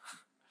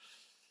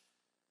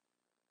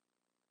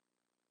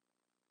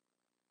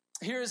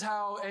 Here's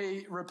how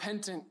a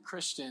repentant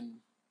Christian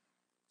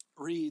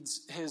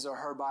reads his or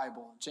her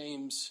Bible.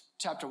 James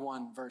chapter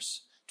 1,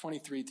 verse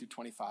 23 through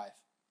 25.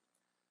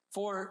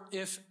 For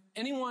if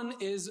anyone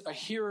is a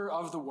hearer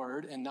of the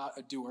word and not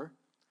a doer,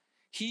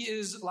 he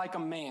is like a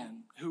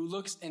man who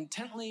looks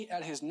intently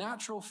at his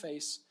natural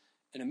face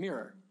in a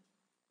mirror.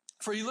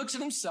 For he looks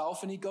at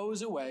himself and he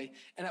goes away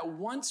and at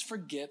once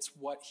forgets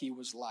what he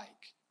was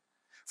like.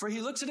 For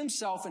he looks at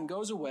himself and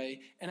goes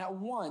away and at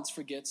once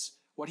forgets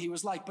what he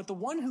was like. But the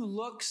one who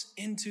looks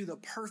into the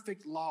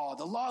perfect law,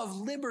 the law of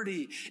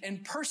liberty,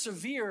 and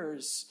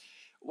perseveres,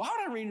 why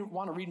would I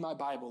want to read my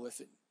Bible if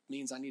it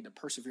means I need to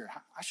persevere?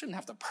 I shouldn't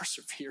have to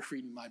persevere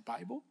reading my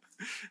Bible.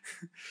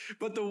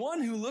 But the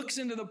one who looks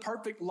into the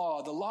perfect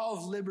law, the law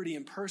of liberty,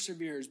 and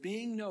perseveres,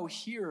 being no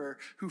hearer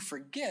who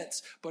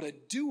forgets, but a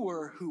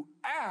doer who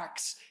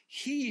acts,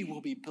 he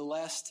will be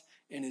blessed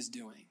in his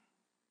doing.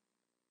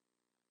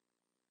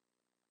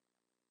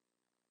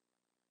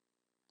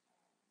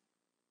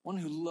 One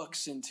who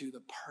looks into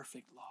the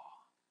perfect law,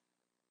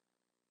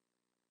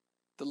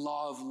 the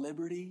law of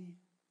liberty,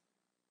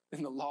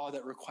 and the law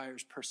that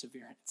requires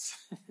perseverance.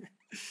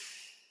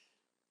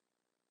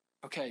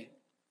 Okay.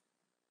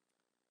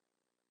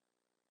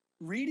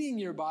 Reading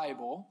your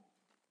Bible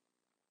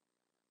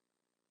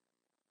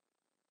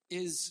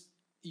is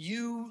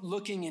you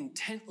looking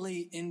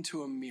intently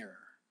into a mirror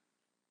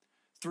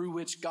through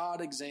which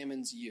God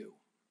examines you.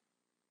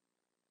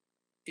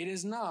 It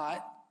is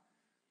not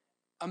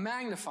a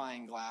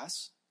magnifying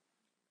glass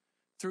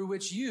through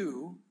which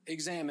you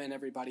examine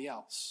everybody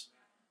else.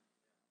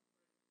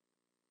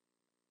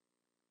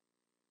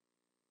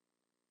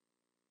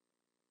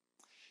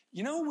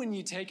 You know when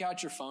you take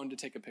out your phone to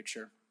take a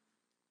picture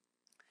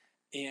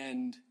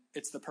and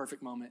it's the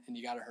perfect moment and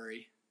you got to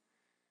hurry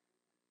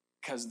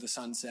because of the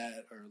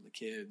sunset or the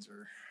kids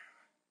or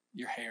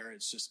your hair,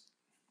 it's just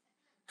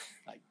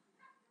like,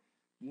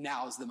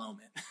 now's the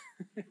moment.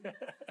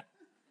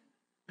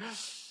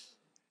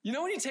 You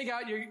know when you take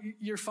out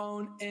your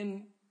phone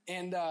and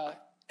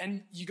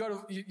you go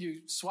to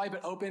you swipe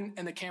it open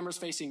and the camera's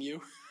facing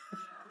you?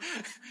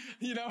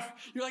 You know,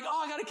 you're like,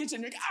 oh, I got a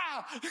kitchen. You're like,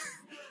 ah!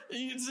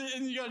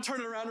 And you got to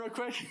turn it around real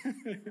quick.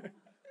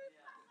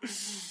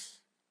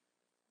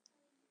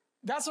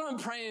 That's what I'm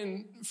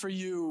praying for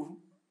you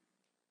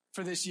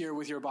for this year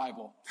with your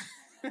Bible.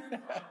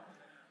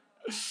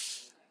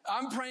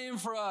 I'm praying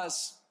for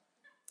us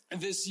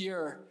this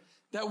year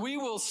that we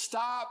will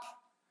stop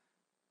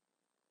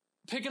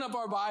picking up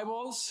our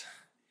Bibles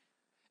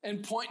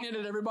and pointing it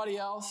at everybody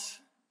else.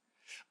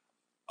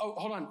 Oh,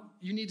 hold on.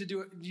 You need to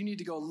do it. You need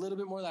to go a little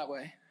bit more that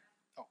way.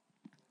 Oh,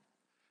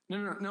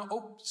 no.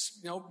 Oh,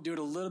 no. Do it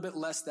a little bit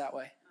less that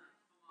way.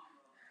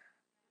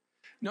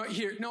 No,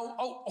 here. No.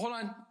 Oh, hold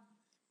on.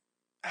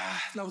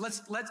 No,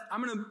 let's.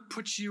 I'm going to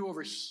put you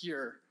over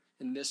here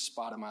in this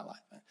spot of my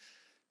life.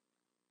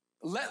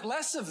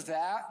 Less of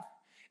that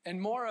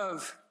and more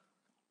of,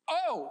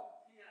 oh,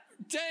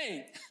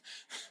 dang.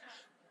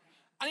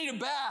 I need a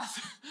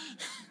bath.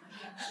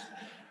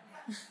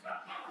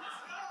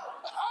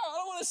 Oh, I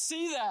don't want to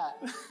see that.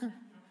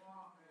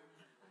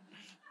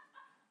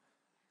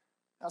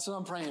 That's what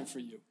I'm praying for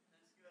you.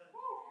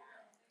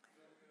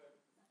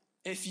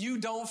 If you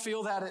don't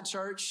feel that at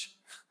church,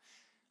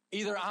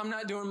 either I'm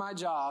not doing my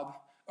job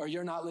or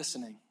you're not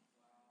listening.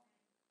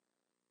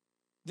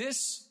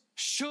 This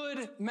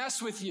should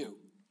mess with you.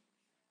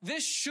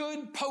 This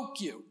should poke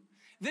you.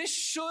 This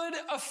should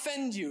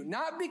offend you.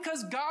 Not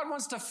because God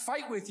wants to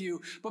fight with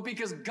you, but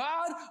because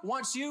God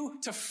wants you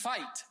to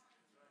fight.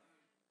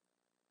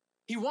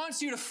 He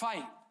wants you to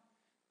fight.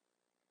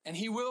 And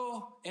he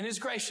will, in his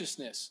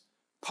graciousness,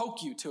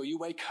 poke you till you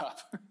wake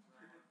up.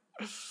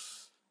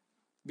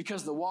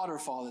 Because the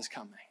waterfall is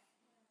coming.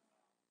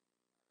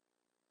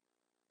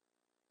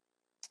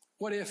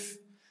 What if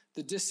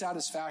the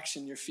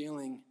dissatisfaction you're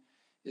feeling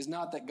is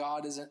not that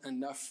God isn't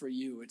enough for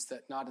you, it's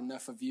that not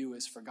enough of you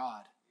is for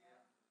God?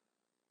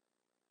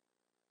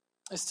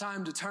 It's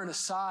time to turn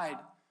aside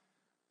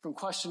from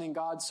questioning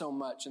God so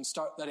much and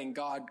start letting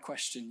God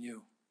question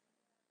you.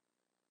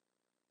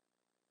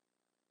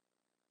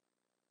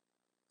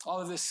 All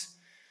of this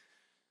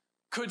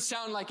could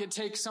sound like it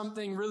takes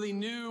something really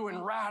new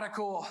and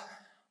radical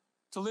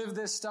to live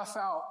this stuff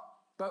out,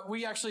 but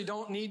we actually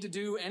don't need to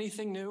do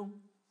anything new.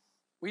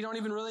 We don't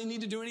even really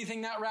need to do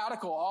anything that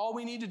radical. All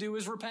we need to do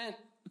is repent.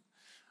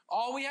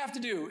 All we have to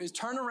do is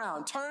turn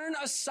around, turn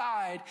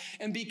aside,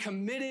 and be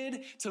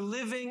committed to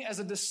living as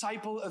a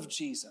disciple of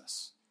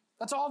Jesus.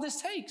 That's all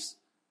this takes.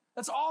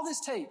 That's all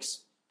this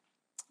takes.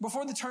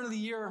 Before the turn of the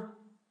year,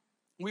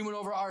 we went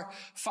over our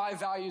 5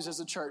 values as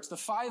a church, the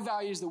 5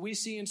 values that we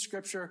see in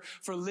Scripture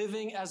for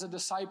living as a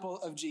disciple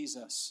of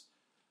Jesus.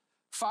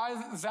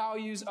 5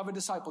 values of a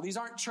disciple. These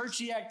aren't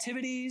churchy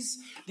activities.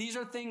 These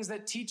are things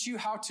that teach you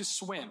how to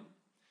swim.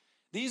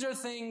 These are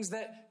things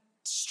that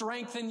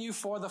strengthen you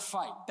for the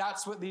fight.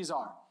 That's what these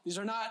are. These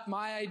are not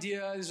my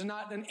idea. These are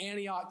not an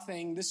Antioch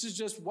thing. This is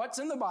just what's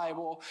in the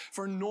Bible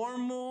for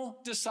normal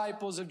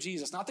disciples of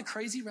Jesus. Not the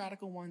crazy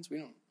radical ones. We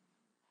don't.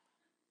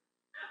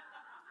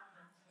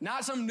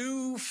 Not some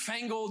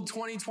new-fangled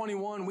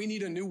 2021, we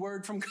need a new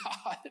word from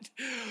God.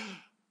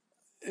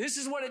 This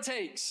is what it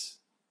takes.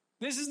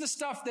 This is the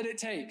stuff that it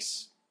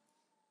takes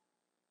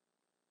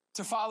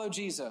to follow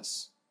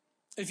Jesus.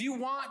 If you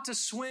want to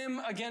swim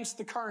against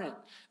the current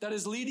that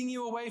is leading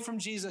you away from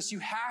Jesus, you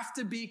have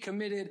to be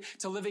committed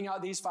to living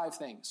out these 5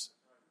 things.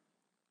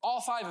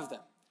 All 5 of them.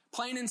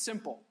 Plain and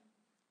simple.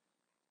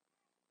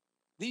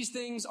 These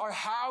things are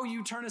how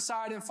you turn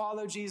aside and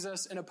follow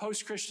Jesus in a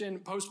post-Christian,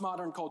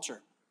 postmodern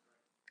culture.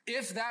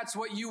 If that's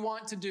what you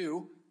want to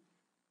do,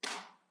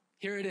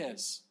 here it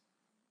is.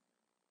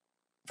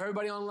 For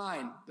everybody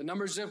online, the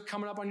numbers are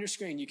coming up on your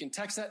screen. You can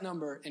text that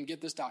number and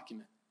get this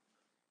document.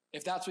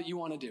 If that's what you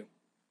want to do.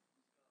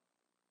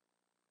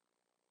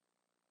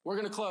 We're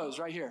going to close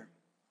right here.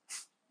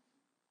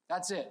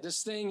 That's it.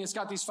 This thing, it's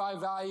got these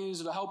 5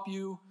 values. It'll help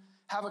you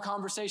have a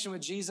conversation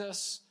with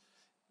Jesus.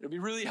 It'll be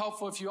really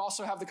helpful if you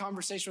also have the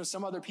conversation with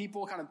some other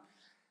people, kind of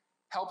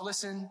help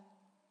listen.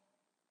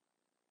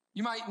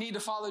 You might need to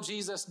follow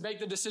Jesus, make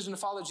the decision to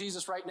follow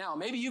Jesus right now.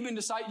 Maybe you've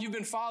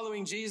been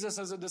following Jesus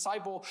as a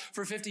disciple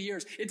for 50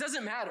 years. It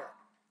doesn't matter.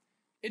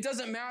 It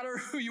doesn't matter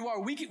who you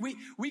are. We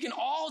can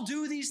all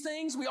do these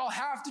things. We all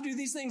have to do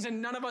these things,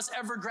 and none of us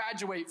ever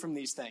graduate from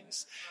these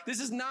things. This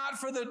is not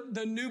for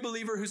the new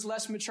believer who's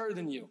less mature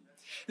than you.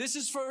 This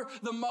is for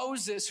the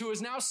Moses who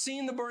has now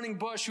seen the burning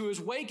bush, who is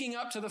waking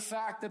up to the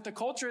fact that the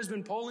culture has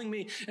been pulling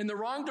me in the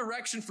wrong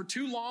direction for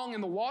too long,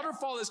 and the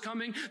waterfall is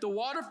coming. The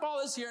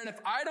waterfall is here, and if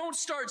I don't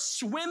start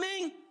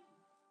swimming,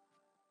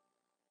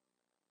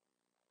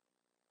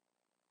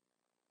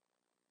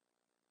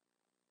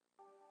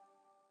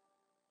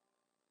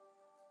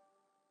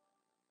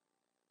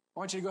 I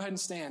want you to go ahead and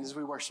stand as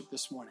we worship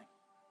this morning.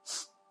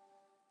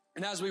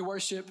 And as we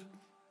worship,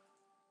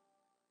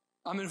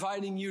 I'm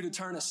inviting you to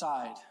turn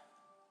aside.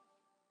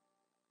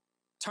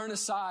 Turn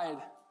aside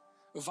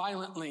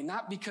violently,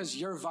 not because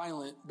you're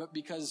violent, but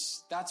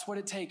because that's what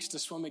it takes to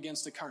swim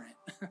against the current.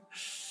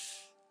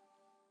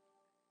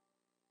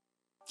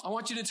 I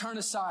want you to turn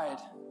aside,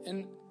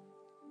 and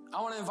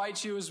I want to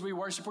invite you as we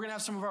worship. We're going to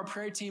have some of our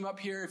prayer team up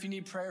here if you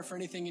need prayer for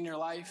anything in your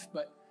life,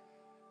 but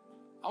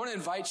I want to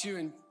invite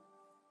you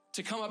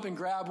to come up and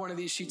grab one of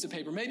these sheets of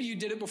paper. Maybe you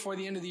did it before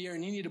the end of the year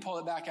and you need to pull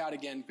it back out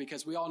again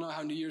because we all know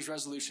how New Year's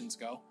resolutions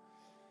go.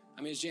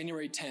 I mean, it's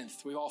January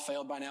 10th. We've all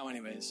failed by now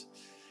anyways.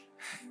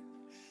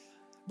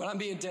 But I'm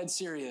being dead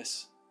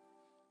serious.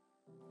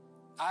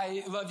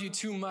 I love you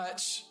too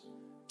much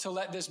to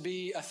let this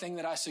be a thing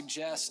that I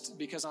suggest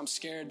because I'm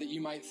scared that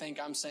you might think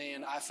I'm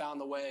saying I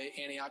found the way,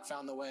 Antioch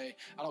found the way.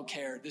 I don't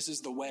care. This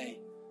is the way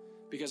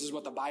because this is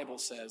what the Bible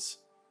says.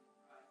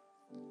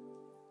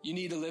 You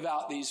need to live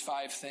out these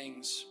 5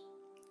 things.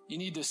 You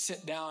need to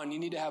sit down. You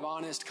need to have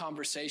honest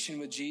conversation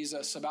with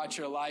Jesus about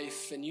your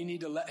life. And you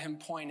need to let him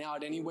point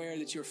out anywhere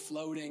that you're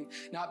floating,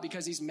 not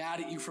because he's mad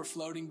at you for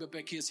floating, but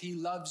because he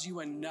loves you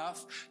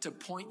enough to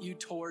point you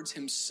towards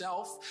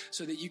himself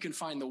so that you can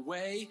find the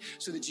way,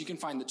 so that you can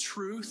find the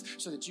truth,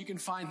 so that you can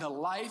find the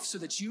life, so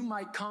that you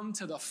might come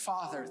to the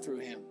Father through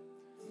him.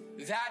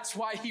 That's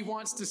why he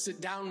wants to sit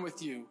down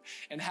with you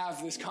and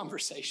have this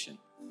conversation.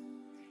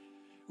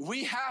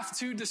 We have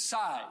to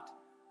decide.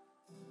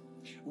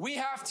 We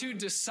have to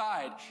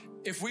decide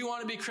if we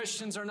want to be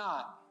Christians or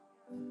not.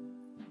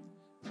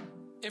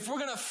 If we're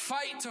going to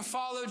fight to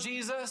follow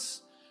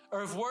Jesus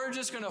or if we're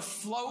just going to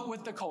float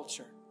with the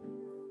culture.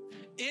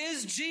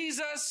 Is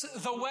Jesus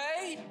the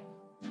way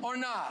or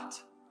not?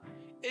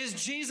 Is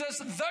Jesus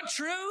the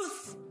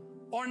truth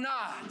or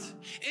not?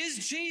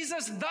 Is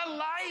Jesus the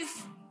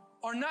life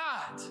or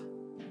not?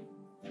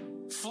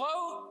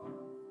 Float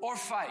or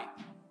fight?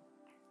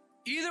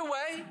 Either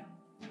way,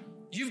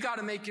 you've got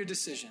to make your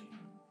decision.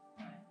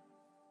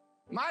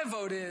 My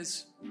vote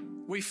is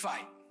we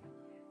fight.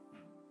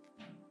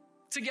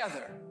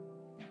 Together.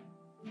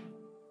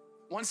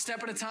 One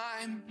step at a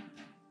time.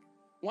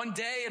 One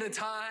day at a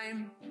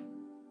time.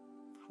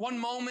 One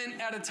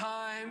moment at a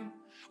time.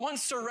 One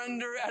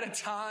surrender at a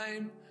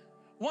time.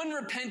 one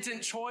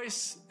repentant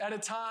choice at a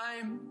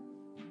time,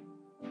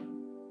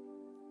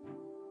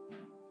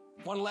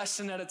 one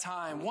lesson at a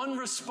time, one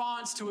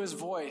response to his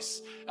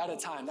voice at a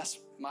time. That's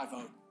my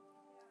vote.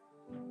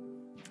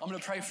 I'm going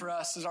to pray for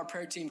us as our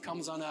prayer team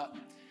comes on up.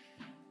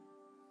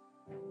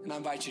 And I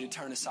invite you to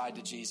turn aside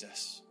to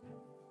Jesus.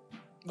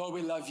 Lord,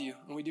 we love you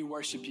and we do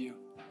worship you.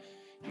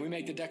 And we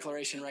make the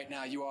declaration right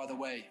now, you are the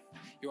way,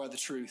 you are the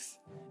truth,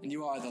 and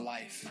you are the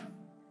life.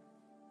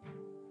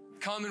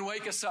 Come and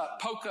wake us up,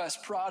 poke us,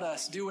 prod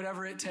us, do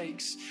whatever it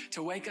takes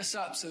to wake us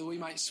up so that we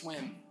might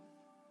swim.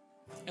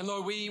 And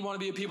Lord, we want to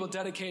be a people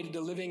dedicated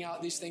to living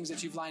out these things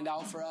that you've lined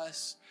out for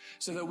us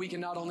so that we can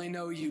not only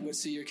know you, but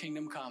see your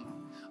kingdom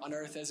come on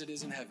earth as it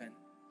is in heaven.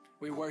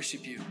 We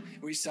worship you.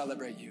 We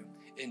celebrate you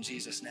in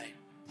Jesus' name.